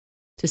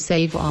To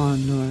save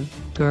honor,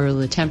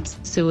 girl attempts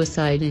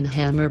suicide in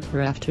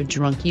Hamirpur after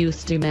drunk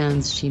youth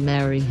demands she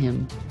marry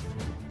him.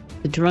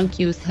 The drunk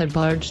youth had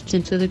barged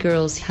into the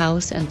girl's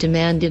house and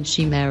demanded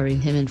she marry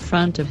him in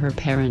front of her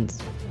parents.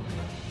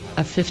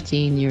 A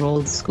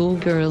 15-year-old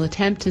schoolgirl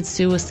attempted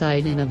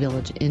suicide in a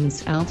village in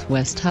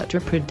southwest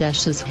Uttar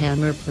Pradesh's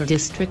Hamirpur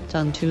district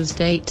on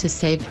Tuesday to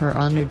save her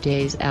honor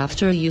days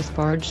after a youth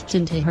barged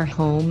into her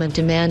home and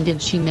demanded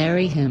she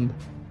marry him.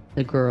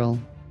 The girl,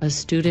 a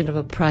student of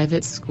a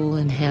private school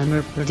in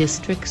Hamirpur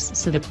district's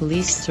Sadar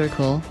police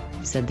circle,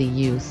 said the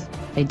youth,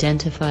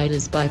 identified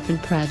as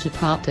Bipin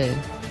Prajapati,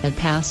 had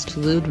passed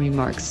lewd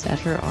remarks at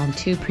her on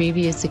 2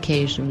 previous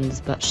occasions,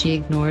 but she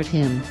ignored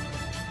him.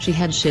 She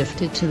had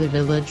shifted to the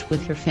village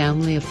with her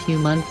family a few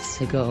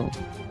months ago.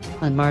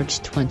 On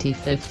March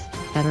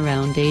 25, at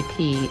around 8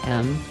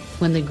 p.m.,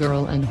 when the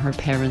girl and her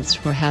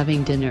parents were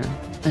having dinner,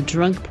 a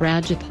drunk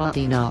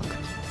Prajapati knocked.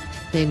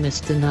 They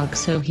missed the knock,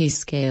 so he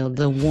scaled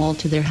the wall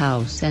to their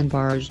house and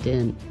barged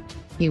in.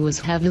 He was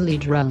heavily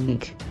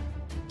drunk.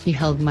 He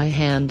held my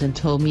hand and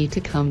told me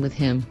to come with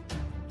him.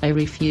 I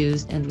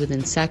refused, and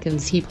within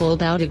seconds he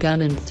pulled out a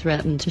gun and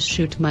threatened to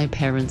shoot my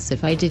parents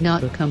if I did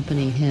not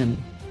accompany him.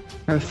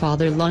 Her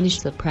father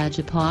lunged at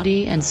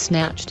Prajapati and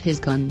snatched his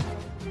gun.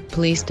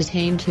 Police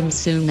detained him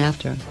soon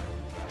after.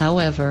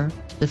 However,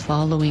 the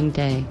following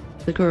day,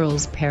 the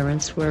girl's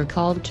parents were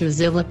called to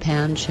Zilla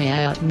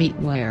Panchayat meet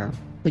where,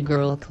 the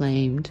girl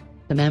claimed,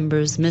 the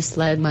members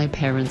misled my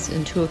parents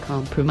into a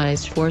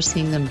compromise,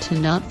 forcing them to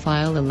not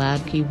file a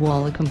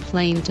ladki-wala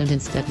complaint and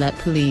instead let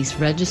police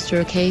register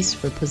a case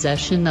for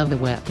possession of a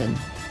weapon.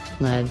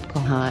 Led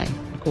ko hai,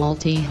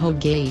 quality ho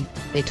gayi,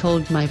 they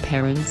told my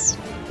parents,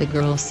 the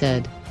girl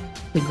said.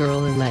 The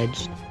girl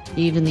alleged,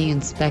 even the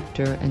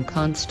inspector and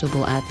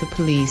constable at the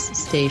police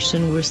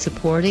station were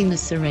supporting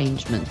this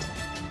arrangement.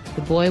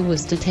 The boy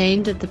was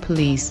detained at the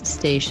police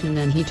station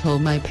and he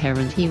told my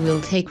parent he will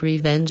take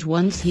revenge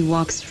once he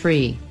walks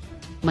free.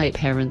 My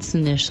parents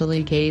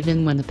initially gave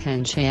in when the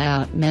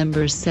Panchayat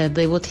members said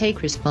they will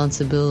take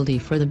responsibility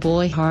for the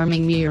boy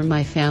harming me or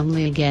my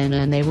family again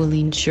and they will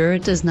ensure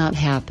it does not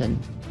happen.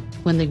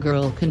 When the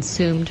girl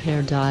consumed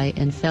her dye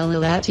and fell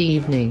ill that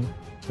evening,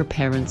 her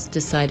parents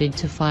decided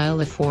to file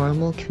a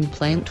formal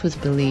complaint with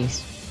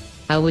police.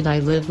 How would I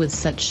live with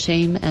such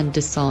shame and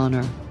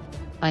dishonor?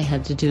 I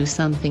had to do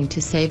something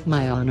to save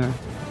my honor.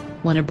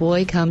 When a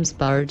boy comes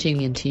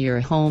barging into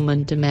your home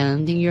and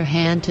demanding your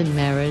hand in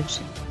marriage,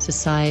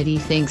 society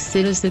thinks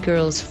it is the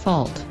girl's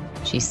fault,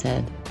 she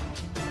said.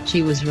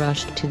 She was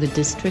rushed to the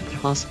district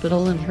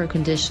hospital and her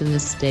condition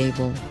is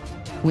stable.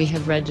 We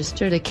have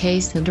registered a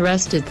case and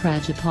arrested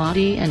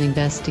Prajapati and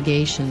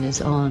investigation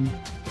is on.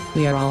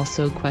 We are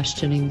also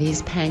questioning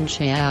these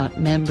Panchayat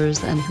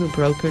members and who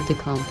brokered the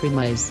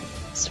compromise,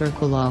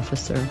 Circle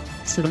Officer,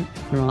 Sadar,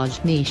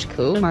 Rajneesh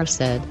Kumar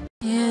said.